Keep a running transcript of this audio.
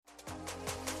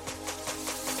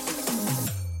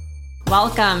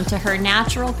Welcome to Her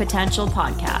Natural Potential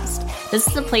podcast. This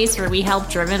is the place where we help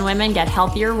driven women get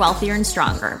healthier, wealthier, and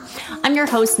stronger. I'm your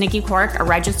host, Nikki Cork, a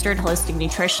registered holistic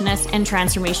nutritionist and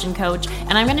transformation coach,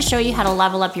 and I'm going to show you how to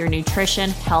level up your nutrition,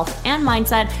 health, and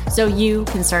mindset so you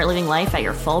can start living life at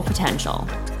your full potential.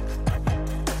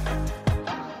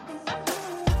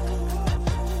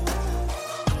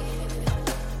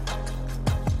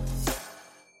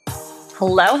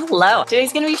 Hello.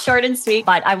 Today's going to be short and sweet,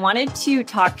 but I wanted to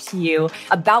talk to you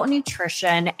about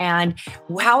nutrition and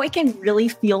how it can really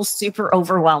feel super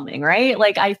overwhelming, right?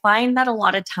 Like I find that a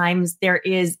lot of times there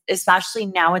is, especially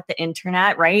now with the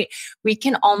internet, right? We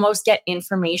can almost get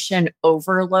information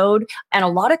overload and a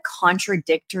lot of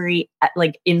contradictory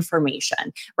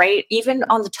information, right? Even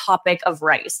on the topic of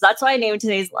rice. That's why I named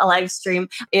today's live stream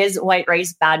Is White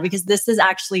Rice Bad? Because this is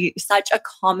actually such a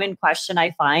common question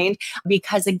I find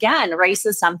because again, rice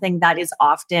is something that is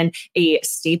often a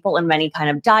staple in many kind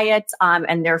of diets.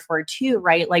 And therefore too,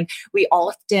 right? Like we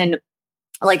often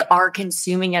are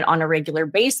consuming it on a regular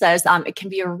basis. It can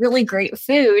be a really great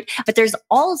food, but there's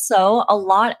also a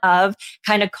lot of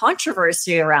kind of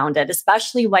controversy around it,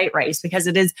 especially white rice, because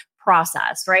it is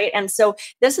processed, right? And so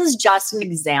this is just an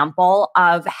example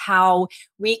of how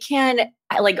we can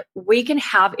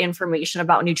have information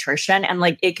about nutrition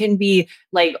and it can be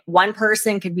one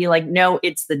person could be like, no,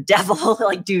 it's the devil,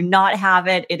 do not have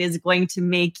it. It is going to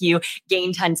make you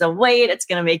gain tons of weight. It's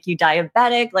going to make you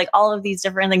diabetic, all of these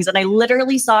different things. And I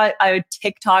literally saw a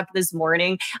TikTok this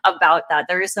morning about that.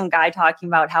 There is some guy talking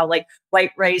about how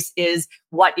white rice is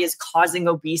what is causing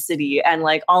obesity and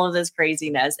all of this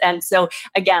craziness. And so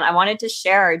again, I wanted to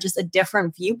share just a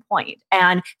different viewpoint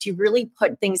and to really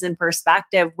put things in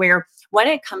perspective where when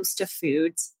it comes to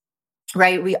foods,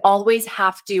 right, we always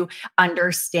have to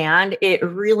understand it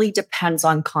really depends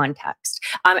on context.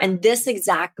 And this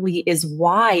exactly is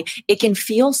why it can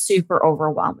feel super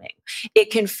overwhelming. It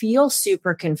can feel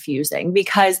super confusing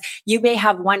because you may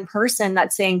have one person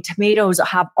that's saying tomatoes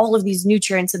have all of these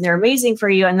nutrients and they're amazing for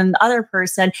you. And then the other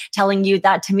person telling you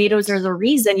that tomatoes are the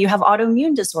reason you have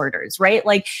autoimmune disorders, right?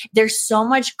 There's so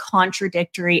much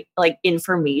contradictory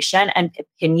information and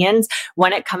opinions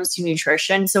when it comes to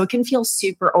nutrition. So it can feel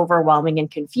super overwhelming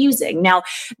and confusing. Now,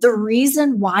 the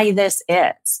reason why this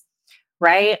is,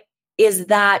 right, is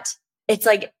that it's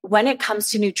when it comes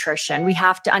to nutrition, we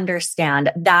have to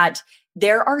understand that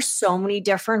there are so many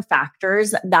different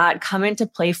factors that come into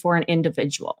play for an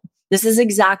individual. This is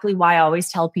exactly why I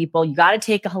always tell people you got to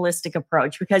take a holistic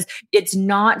approach because it's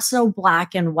not so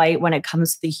black and white when it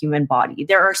comes to the human body.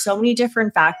 There are so many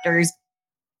different factors,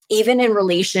 even in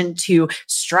relation to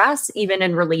stress, even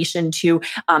in relation to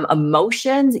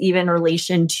emotions, even in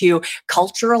relation to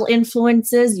cultural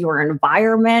influences, your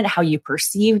environment, how you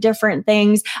perceive different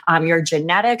things, your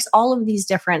genetics, all of these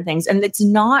different things. And it's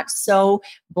not so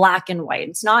black and white.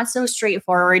 It's not so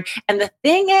straightforward. And the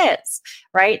thing is,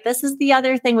 right, this is the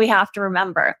other thing we have to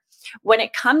remember. When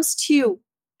it comes to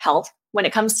health, when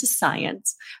it comes to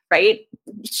science, right,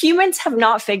 humans have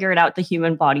not figured out the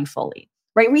human body fully.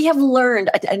 Right? We have learned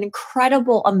an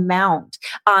incredible amount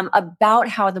about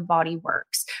how the body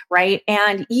works, right?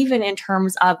 And even in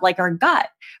terms of our gut,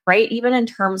 right? Even in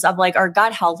terms of our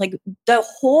gut health, the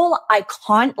whole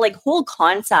whole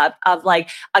concept of a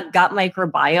gut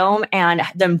microbiome and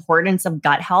the importance of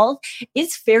gut health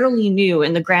is fairly new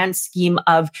in the grand scheme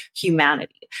of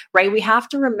humanity, right? We have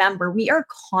to remember we are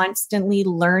constantly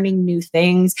learning new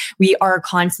things. We are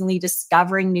constantly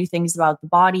discovering new things about the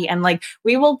body. And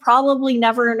we will probably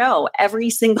never know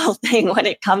every single thing when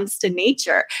it comes to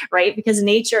nature, right? Because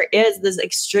nature is this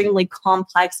extremely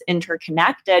complex,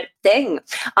 interconnected thing.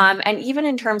 And even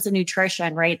in terms of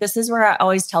nutrition, right? This is where I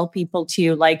always tell people to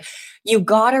you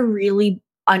got to really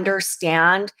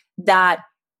understand that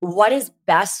what is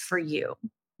best for you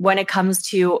when it comes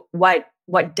to what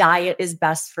diet is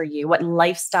best for you, what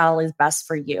lifestyle is best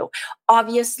for you.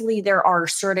 Obviously, there are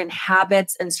certain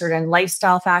habits and certain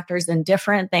lifestyle factors and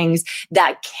different things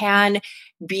that can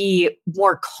be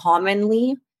more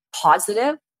commonly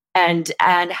positive and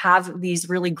have these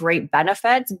really great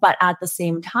benefits. But at the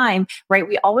same time, right,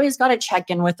 we always got to check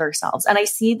in with ourselves. And I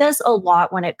see this a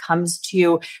lot when it comes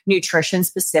to nutrition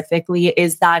specifically,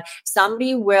 is that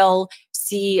somebody will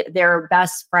see their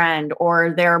best friend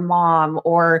or their mom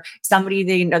or somebody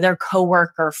they know, their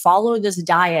coworker, follow this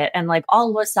diet, and all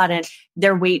of a sudden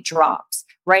their weight drops.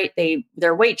 Right?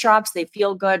 Their weight drops, they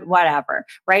feel good, whatever.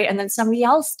 Right? And then somebody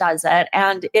else does it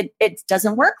and it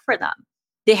doesn't work for them.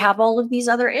 they have all of these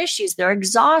other issues. They're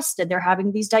exhausted. They're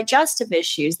having these digestive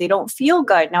issues. They don't feel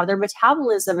good. Now their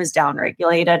metabolism is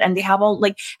downregulated and they have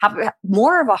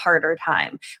more of a harder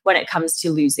time when it comes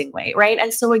to losing weight, right?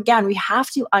 And so again, we have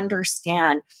to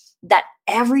understand that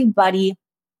everybody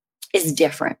is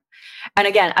different. And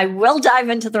again, I will dive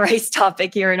into the rice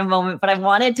topic here in a moment, but I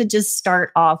wanted to just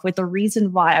start off with the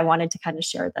reason why I wanted to kind of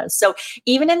share this. So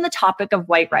even in the topic of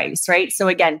white rice, right? So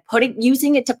again,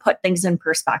 using it to put things in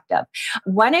perspective.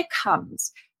 When it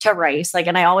comes to rice,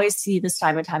 and I always see this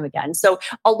time and time again. So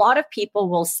a lot of people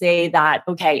will say that,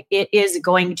 okay, it is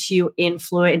going to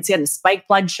influence, it's going to spike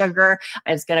blood sugar.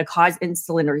 It's going to cause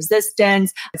insulin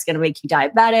resistance. It's going to make you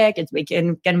diabetic. It's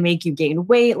going to make you gain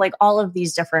weight, like all of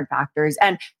these different factors.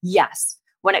 And yes,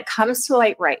 when it comes to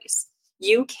white rice,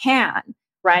 you can,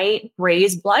 right,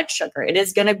 raise blood sugar. It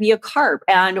is going to be a carb.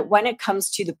 And when it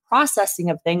comes to the processing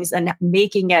of things and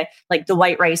making it like the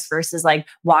white rice versus like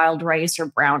wild rice or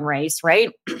brown rice,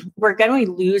 right, we're going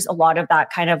to lose a lot of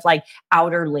that kind of like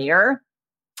outer layer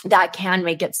that can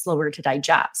make it slower to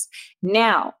digest.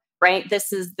 Now, right,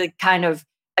 this is the kind of,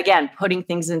 again, putting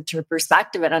things into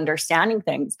perspective and understanding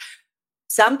things.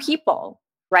 Some people,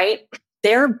 right,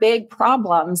 their big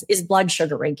problems is blood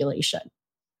sugar regulation.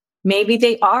 Maybe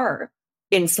they are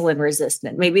insulin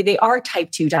resistant. Maybe they are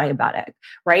type 2 diabetic,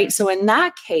 right? So in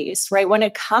that case, right, when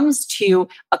it comes to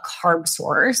a carb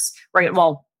source, right,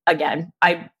 well, again,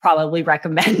 I probably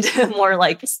recommend more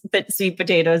like sweet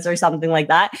potatoes or something like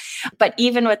that. But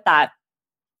even with that,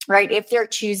 right, if they're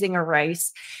choosing a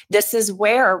rice, this is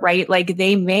where, right, like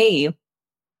they may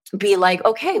be like,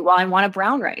 okay, well, I want a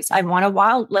brown rice. I want a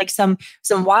wild, like some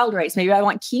wild rice. Maybe I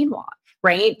want quinoa,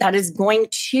 right? That is going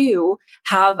to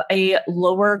have a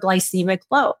lower glycemic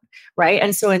load, right?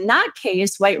 And so in that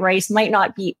case, white rice might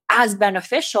not be as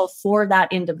beneficial for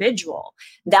that individual.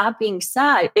 That being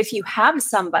said, if you have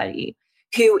somebody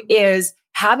who is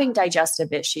having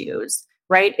digestive issues,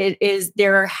 right?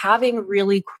 They're having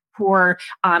really poor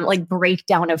like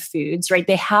breakdown of foods, right?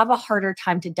 They have a harder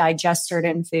time to digest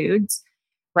certain foods,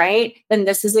 right? Then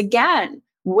this is again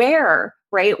where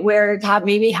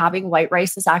maybe having white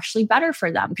rice is actually better for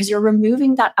them because you're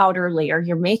removing that outer layer.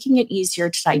 You're making it easier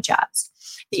to digest.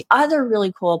 The other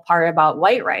really cool part about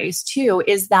white rice too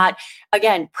is that,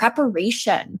 again,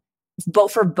 preparation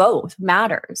for both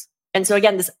matters. And so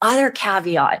again, this other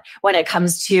caveat when it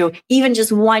comes to even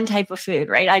just one type of food,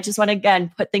 right? I just want to,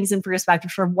 again, put things in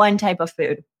perspective for one type of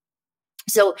food.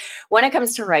 So when it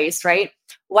comes to rice, right?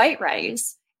 White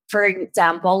rice, for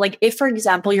example, like if, for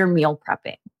example, you're meal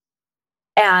prepping,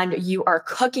 and you are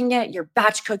cooking it, you're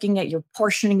batch cooking it, you're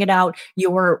portioning it out,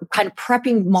 you're kind of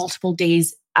prepping multiple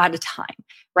days at a time,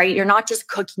 right? You're not just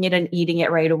cooking it and eating it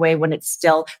right away when it's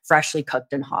still freshly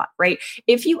cooked and hot, right?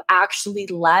 If you actually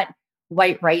let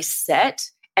white rice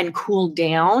sit and cool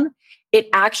down, it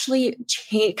actually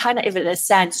kind of, in a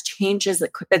sense, changes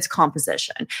its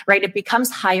composition, right? It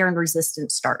becomes higher in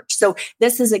resistant starch. So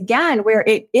this is, again, where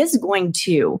it is going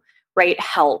to, right,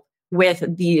 help with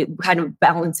the kind of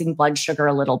balancing blood sugar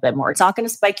a little bit more. It's not going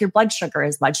to spike your blood sugar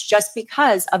as much just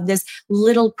because of this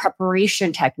little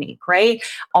preparation technique, right?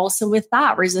 Also with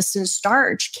that, resistant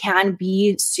starch can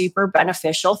be super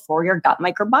beneficial for your gut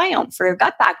microbiome, for your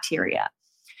gut bacteria.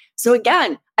 So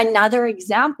again, another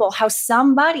example how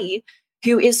somebody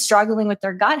who is struggling with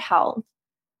their gut health,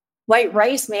 white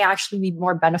rice may actually be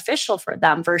more beneficial for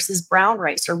them versus brown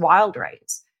rice or wild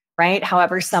rice, right?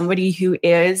 However, somebody who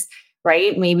is,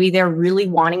 right, maybe they're really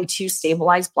wanting to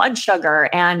stabilize blood sugar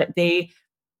and they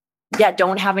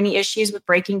don't have any issues with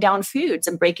breaking down foods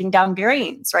and breaking down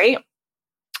grains, right?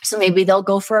 So maybe they'll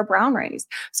go for a brown rice.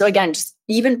 So again, just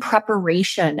even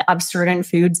preparation of certain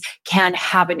foods can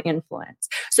have an influence.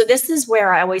 So this is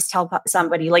where I always tell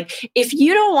somebody, like, if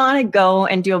you don't want to go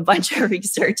and do a bunch of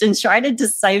research and try to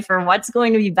decipher what's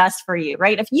going to be best for you,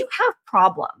 right? If you have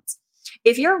problems,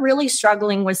 if you're really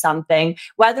struggling with something,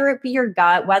 whether it be your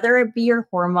gut, whether it be your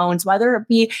hormones, whether it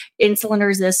be insulin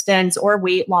resistance or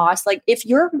weight loss, like if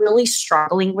you're really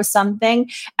struggling with something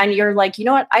and you're like, you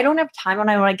know what, I don't have time and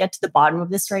I want to get to the bottom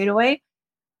of this right away,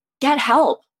 get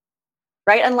help,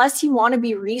 right? Unless you want to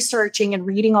be researching and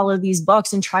reading all of these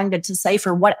books and trying to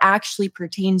decipher what actually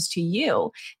pertains to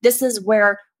you. This is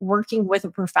where working with a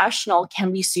professional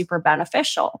can be super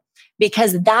beneficial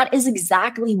because that is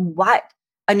exactly what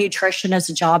a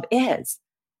nutritionist job is,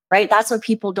 right? That's what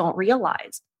people don't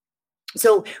realize.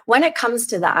 So when it comes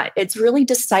to that, it's really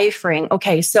deciphering,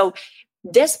 okay, so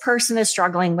this person is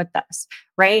struggling with this,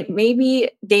 right?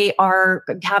 Maybe they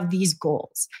have these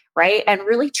goals, right? And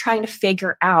really trying to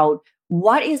figure out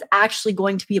what is actually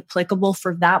going to be applicable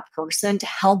for that person to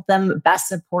help them best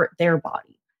support their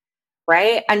body,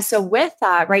 right? And so with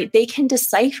that, right, they can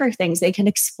decipher things, they can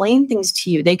explain things to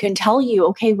you, they can tell you,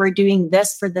 okay, we're doing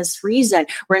this for this reason,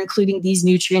 we're including these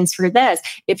nutrients for this.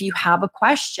 If you have a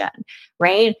question,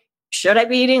 right? Should I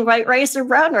be eating white rice or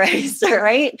brown rice?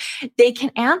 Right? They can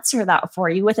answer that for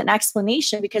you with an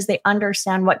explanation because they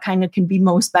understand what kind of can be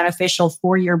most beneficial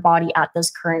for your body at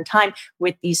this current time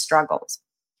with these struggles.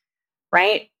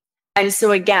 Right? And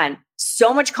so again,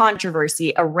 so much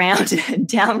controversy around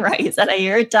down rice, and I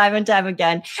hear it time and time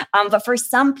again. But for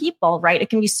some people, right, it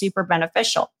can be super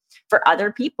beneficial. For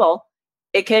other people,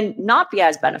 it can not be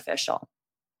as beneficial.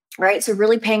 Right. So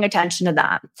really paying attention to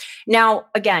that. Now,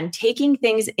 again, taking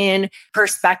things in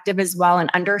perspective as well and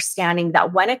understanding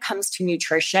that when it comes to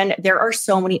nutrition, there are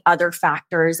so many other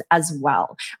factors as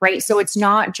well. Right. So it's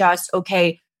not just,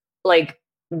 okay, like,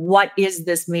 what is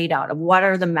this made out of? What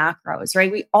are the macros?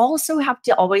 Right. We also have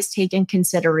to always take in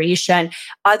consideration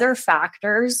other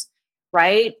factors,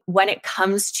 right? When it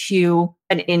comes to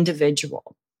an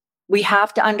individual, we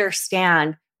have to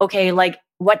understand, okay, like,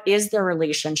 what is their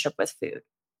relationship with food?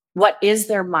 What is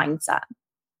their mindset,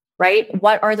 right?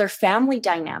 What are their family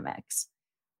dynamics,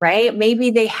 right?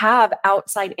 Maybe they have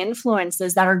outside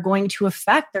influences that are going to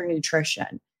affect their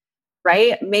nutrition,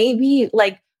 right? Maybe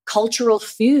like cultural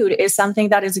food is something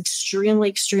that is extremely,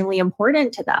 extremely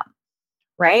important to them,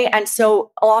 right? And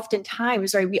so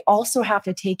oftentimes, right, we also have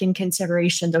to take in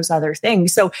consideration those other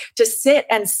things. So to sit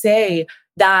and say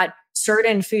that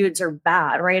certain foods are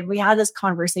bad, right? We had this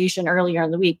conversation earlier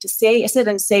in the week to sit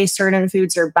and say certain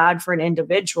foods are bad for an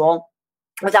individual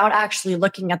without actually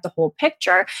looking at the whole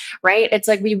picture, right? It's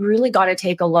like we really got to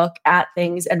take a look at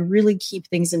things and really keep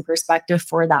things in perspective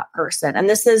for that person. And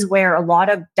this is where a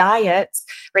lot of diets,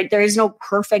 right? There is no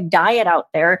perfect diet out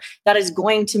there that is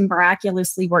going to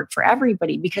miraculously work for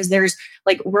everybody because there's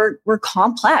like, we're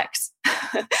complex.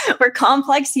 We're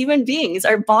complex human beings.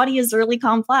 Our body is really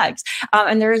complex.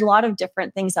 And there's a lot of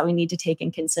different things that we need to take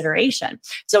in consideration.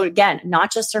 So again,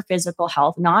 not just our physical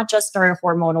health, not just our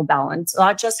hormonal balance,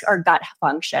 not just our gut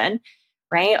function,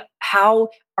 right? How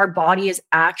our body is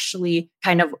actually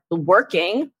kind of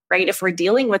working, right? If we're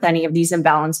dealing with any of these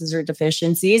imbalances or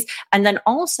deficiencies. And then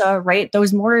also, right,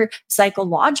 those more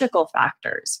psychological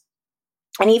factors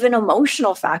and even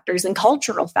emotional factors and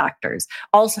cultural factors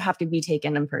also have to be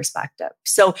taken in perspective.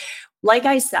 So, like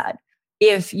I said,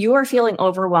 if you are feeling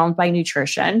overwhelmed by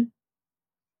nutrition,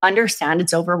 understand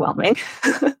it's overwhelming.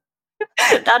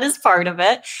 That is part of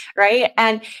it, right?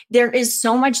 And there is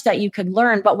so much that you could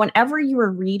learn. But whenever you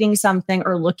are reading something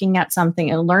or looking at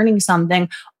something and learning something,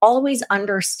 always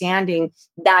understanding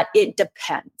that it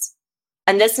depends.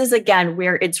 And this is, again,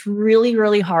 where it's really,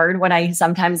 really hard when I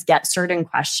sometimes get certain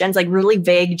questions, like really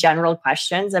vague general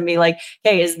questions and be like,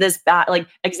 hey, is this bad? Like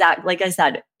I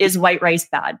said, is white rice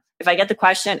bad? If I get the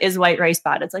question, is white rice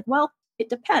bad? It's like, well, it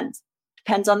depends.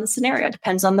 Depends on the scenario, it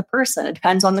depends on the person, it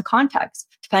depends on the context,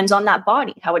 it depends on that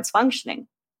body, how it's functioning,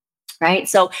 right?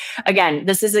 So again,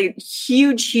 this is a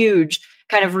huge, huge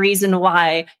kind of reason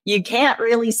why you can't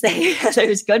really say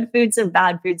there's good foods and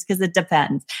bad foods because it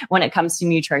depends when it comes to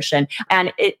nutrition.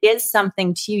 And it is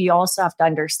something too, you also have to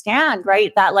understand,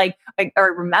 right? That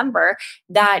or remember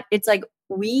that it's like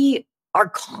we are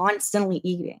constantly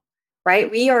eating,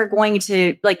 right? We are going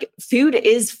to food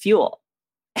is fuel.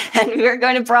 And we're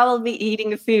going to probably be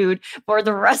eating food for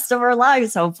the rest of our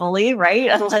lives, hopefully, right?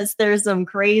 Unless there's some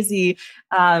crazy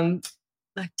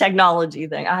technology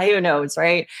thing. Who knows,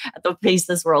 right? At the pace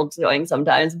this world's going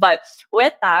sometimes. But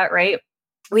with that, right,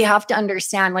 we have to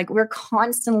understand we're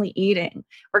constantly eating.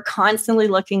 We're constantly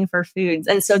looking for foods.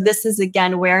 And so this is,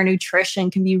 again, where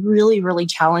nutrition can be really, really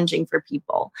challenging for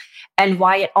people and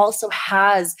why it also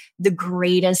has the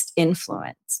greatest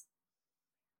influence.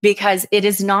 Because it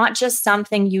is not just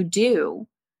something you do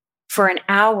for an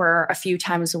hour a few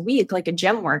times a week, like a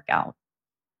gym workout.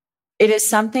 It is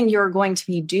something you're going to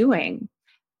be doing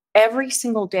every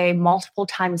single day, multiple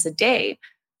times a day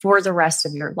for the rest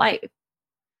of your life.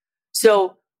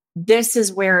 So this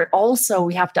is where also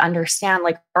we have to understand,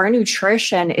 our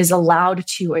nutrition is allowed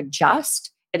to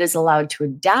adjust. It is allowed to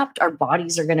adapt. Our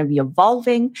bodies are going to be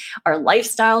evolving. Our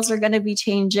lifestyles are going to be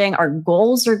changing. Our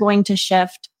goals are going to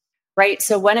shift. Right.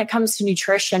 So when it comes to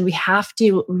nutrition, we have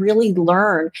to really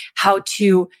learn how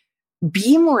to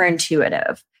be more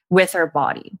intuitive with our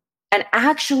body and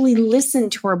actually listen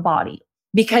to our body.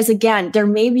 Because again, there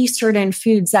may be certain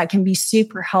foods that can be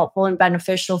super helpful and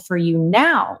beneficial for you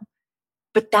now,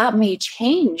 but that may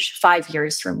change 5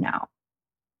 years from now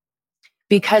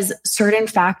because certain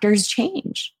factors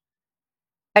change.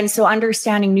 And so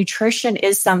understanding nutrition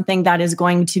is something that is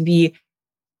going to be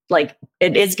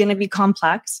it is going to be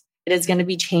complex. It is going to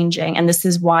be changing. And this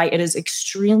is why it is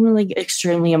extremely,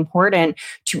 extremely important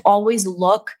to always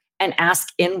look and ask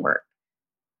inward,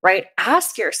 right?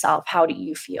 Ask yourself, how do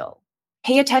you feel?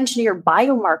 Pay attention to your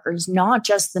biomarkers, not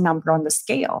just the number on the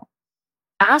scale.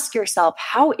 Ask yourself,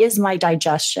 how is my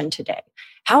digestion today?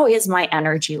 How is my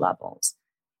energy levels?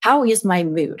 How is my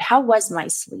mood? How was my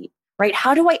sleep, right?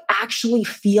 How do I actually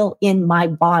feel in my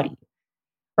body,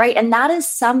 right? And that is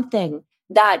something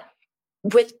that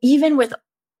even with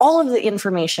all of the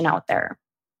information out there,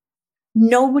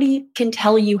 nobody can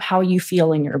tell you how you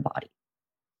feel in your body.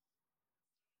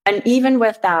 And even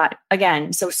with that,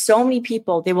 again, so many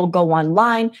people, they will go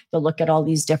online, they'll look at all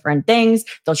these different things,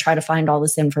 they'll try to find all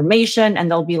this information, and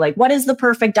they'll be like, what is the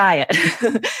perfect diet?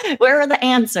 Where are the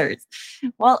answers?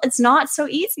 Well, it's not so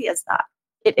easy as that.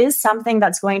 It is something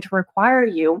that's going to require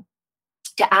you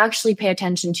to actually pay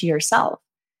attention to yourself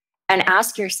and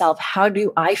ask yourself, how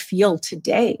do I feel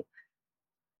today?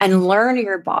 And learn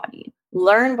your body,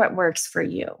 learn what works for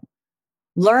you,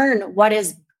 learn what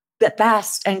is the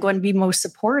best and going to be most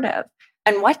supportive,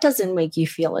 and what doesn't make you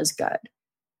feel as good.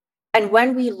 And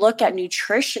when we look at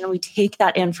nutrition, we take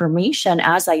that information,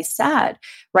 as I said,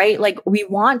 right? Like we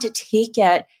want to take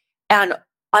it and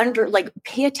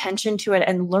pay attention to it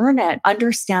and learn it,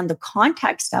 understand the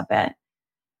context of it,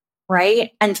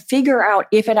 right? And figure out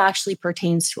if it actually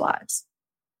pertains to us.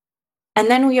 And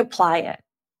then we apply it.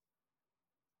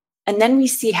 And then we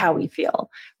see how we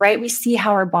feel, right? We see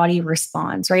how our body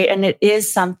responds, right? And it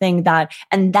is something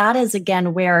and that is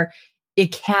again where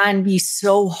it can be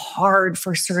so hard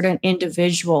for certain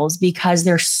individuals because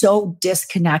they're so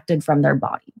disconnected from their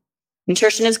body.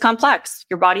 Nutrition is complex.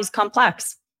 Your body's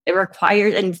complex. It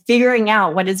requires, and figuring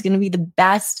out what is going to be the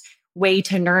best way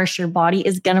to nourish your body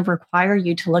is going to require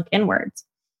you to look inwards,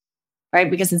 right?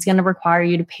 Because it's going to require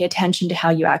you to pay attention to how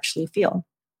you actually feel.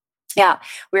 Yeah,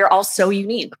 we're all so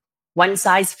unique. One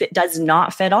size does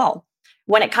not fit all.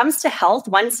 When it comes to health,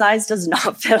 one size does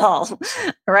not fit all,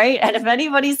 right? And if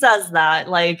anybody says that,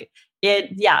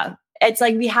 it's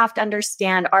like we have to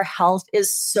understand our health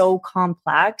is so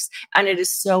complex and it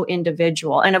is so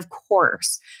individual. And of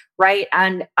course, right?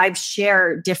 And I've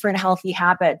shared different healthy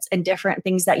habits and different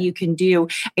things that you can do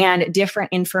and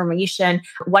different information.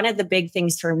 One of the big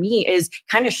things for me is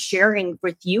kind of sharing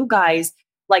with you guys,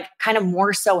 like kind of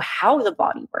more so how the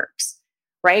body works.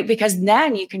 Right? Because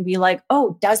then you can be like,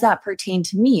 oh, does that pertain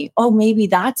to me? Oh, maybe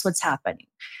that's what's happening.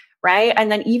 Right.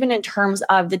 And then even in terms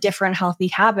of the different healthy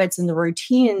habits and the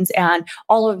routines and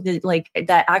all of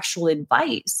that actual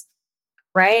advice,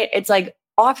 right? It's like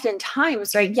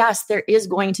oftentimes, right? Yes, there is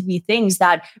going to be things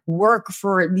that work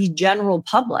for the general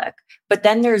public, but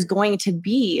then there's going to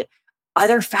be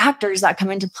other factors that come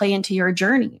into play into your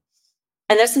journey.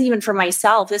 And this is even for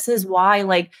myself. This is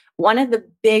why, one of the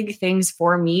big things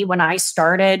for me when I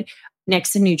started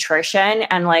Nixon Nutrition,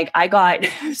 and I got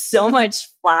so much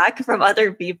flack from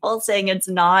other people saying it's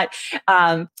not,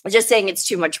 just saying it's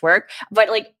too much work, but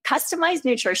customized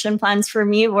nutrition plans for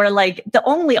me were the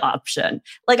only option.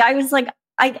 I was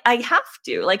I have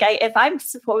to, if I'm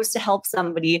supposed to help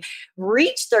somebody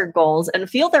reach their goals and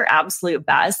feel their absolute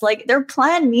best, their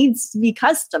plan needs to be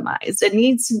customized. It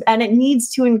needs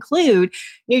to include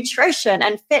nutrition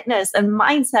and fitness and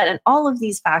mindset and all of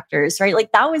these factors, right?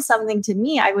 That was something to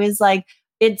me. I was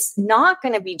it's not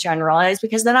going to be generalized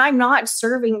because then I'm not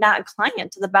serving that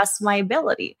client to the best of my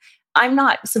ability. I'm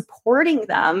not supporting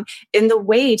them in the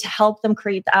way to help them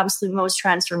create the absolute most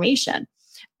transformation.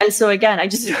 And so again, I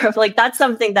just that's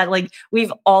something that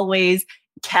we've always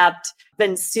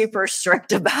been super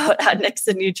strict about at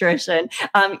Nixon Nutrition,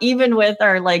 even with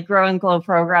our Grow and Glow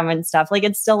program and stuff.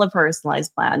 It's still a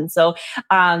personalized plan. So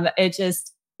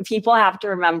people have to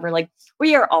remember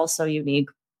we are all so unique.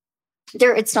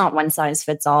 It's not one size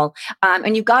fits all,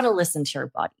 and you've got to listen to your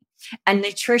body. And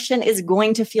nutrition is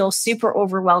going to feel super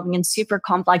overwhelming and super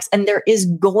complex, and there is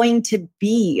going to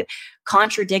be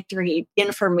contradictory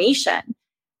information.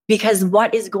 Because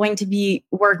what is going to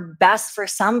work best for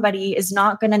somebody is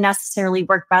not going to necessarily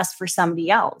work best for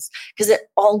somebody else, because it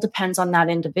all depends on that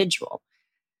individual.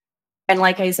 And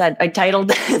like I said, I titled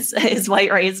this "Is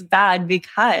White Rice Bad?"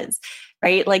 because,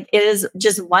 right, it is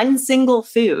just one single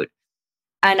food,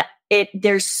 and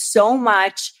there's so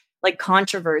much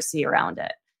controversy around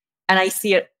it, and I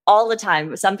see it all the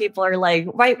time. Some people are like,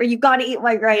 "Right, you got to eat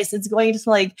white rice; it's going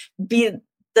to be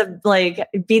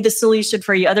the solution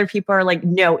for you." Other people are like,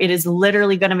 no, it is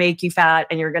literally going to make you fat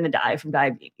and you're going to die from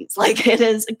diabetes. It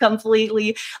is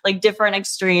completely different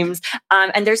extremes.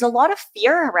 And there's a lot of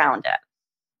fear around it,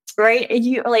 right?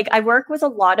 I work with a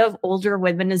lot of older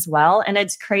women as well. And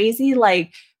it's crazy.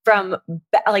 From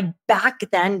back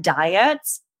then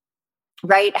diets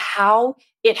right? How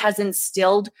it has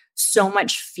instilled so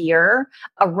much fear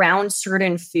around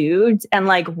certain foods and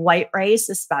like white rice,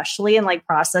 especially, and like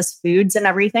processed foods and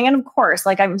everything. And of course,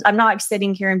 like I'm not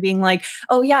sitting here and being like,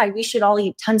 oh yeah, we should all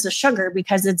eat tons of sugar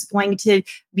because it's going to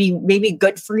be maybe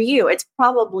good for you. It's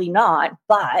probably not,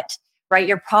 but right,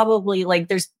 you're probably like,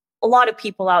 there's a lot of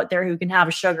people out there who can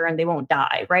have sugar and they won't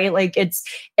die, right? Like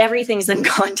everything's in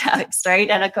context, right?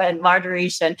 And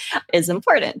moderation is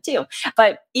important too.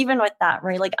 But even with that,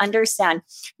 right? Like understand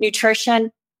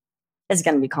nutrition is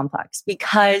going to be complex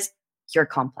because you're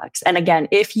complex. And again,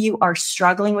 if you are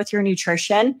struggling with your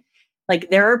nutrition, like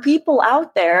there are people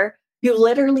out there who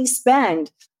literally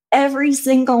spend every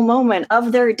single moment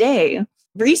of their day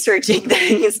researching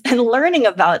things and learning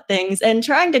about things and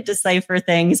trying to decipher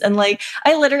things. And like,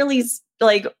 I literally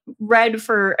like read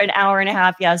for an hour and a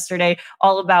half yesterday,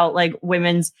 all about like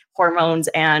women's hormones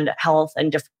and health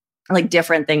and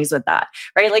different things with that,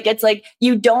 right? Like, it's like,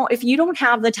 if you don't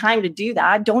have the time to do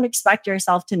that, don't expect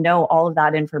yourself to know all of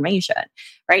that information,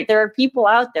 right? There are people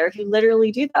out there who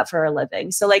literally do that for a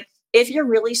living. So like, if you're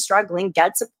really struggling,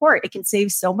 get support. It can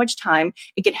save so much time.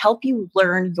 It can help you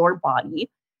learn your body,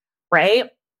 right?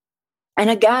 And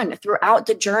again, throughout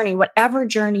the journey, whatever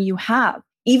journey you have,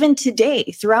 even today,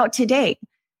 throughout today,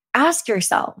 ask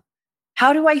yourself,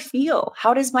 how do I feel?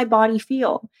 How does my body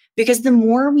feel? Because the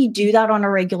more we do that on a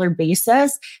regular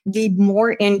basis, the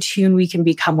more in tune we can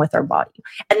become with our body.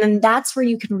 And then that's where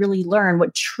you can really learn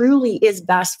what truly is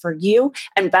best for you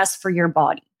and best for your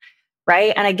body.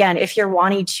 Right. And again, if you're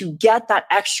wanting to get that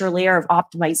extra layer of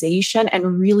optimization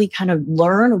and really kind of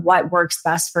learn what works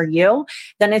best for you,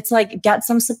 then it's like, get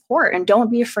some support and don't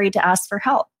be afraid to ask for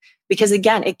help. Because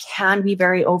again, it can be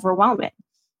very overwhelming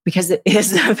because it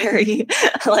is very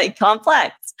like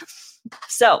complex.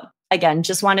 So again,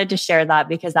 just wanted to share that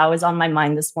because that was on my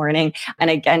mind this morning. And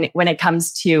again, when it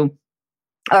comes to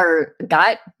our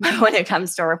gut, when it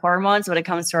comes to our hormones, when it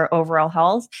comes to our overall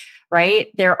health, right?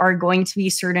 There are going to be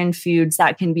certain foods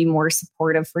that can be more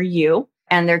supportive for you.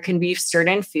 And there can be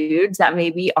certain foods that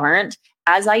maybe aren't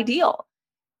as ideal,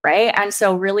 right? And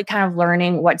so really kind of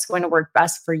learning what's going to work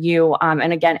best for you.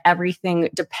 And again, everything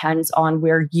depends on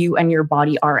where you and your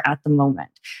body are at the moment.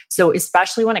 So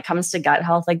especially when it comes to gut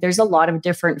health, like there's a lot of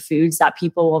different foods that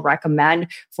people will recommend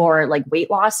for like weight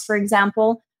loss, for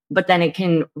example. But then it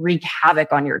can wreak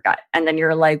havoc on your gut. And then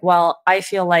you're like, well, I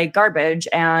feel like garbage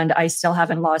and I still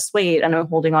haven't lost weight and I'm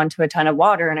holding on to a ton of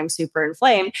water and I'm super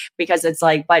inflamed because it's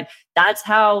like, but that's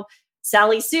how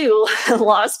Sally Sue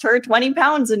lost her 20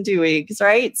 pounds in 2 weeks,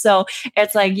 right? So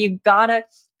it's like, you gotta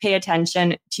pay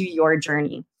attention to your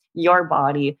journey, your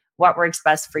body, what works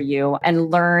best for you,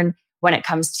 and learn when it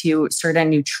comes to certain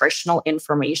nutritional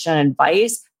information and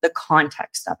advice, the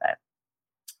context of it.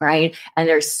 Right. And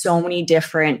there's so many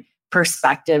different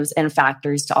perspectives and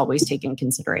factors to always take in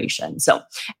consideration. So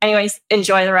anyways,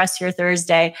 enjoy the rest of your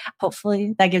Thursday.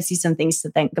 Hopefully that gives you some things to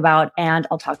think about, and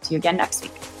I'll talk to you again next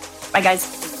week. Bye,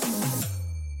 guys.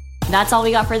 That's all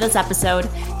we got for this episode.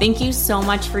 Thank you so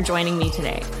much for joining me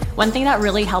today. One thing that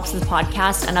really helps this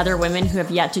podcast and other women who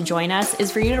have yet to join us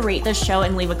is for you to rate this show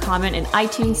and leave a comment in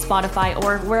iTunes, Spotify,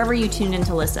 or wherever you tune in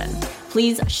to listen.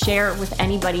 Please share with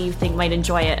anybody you think might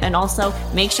enjoy it. And also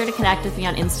make sure to connect with me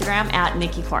on Instagram at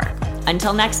Nikki Corp.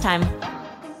 Until next time.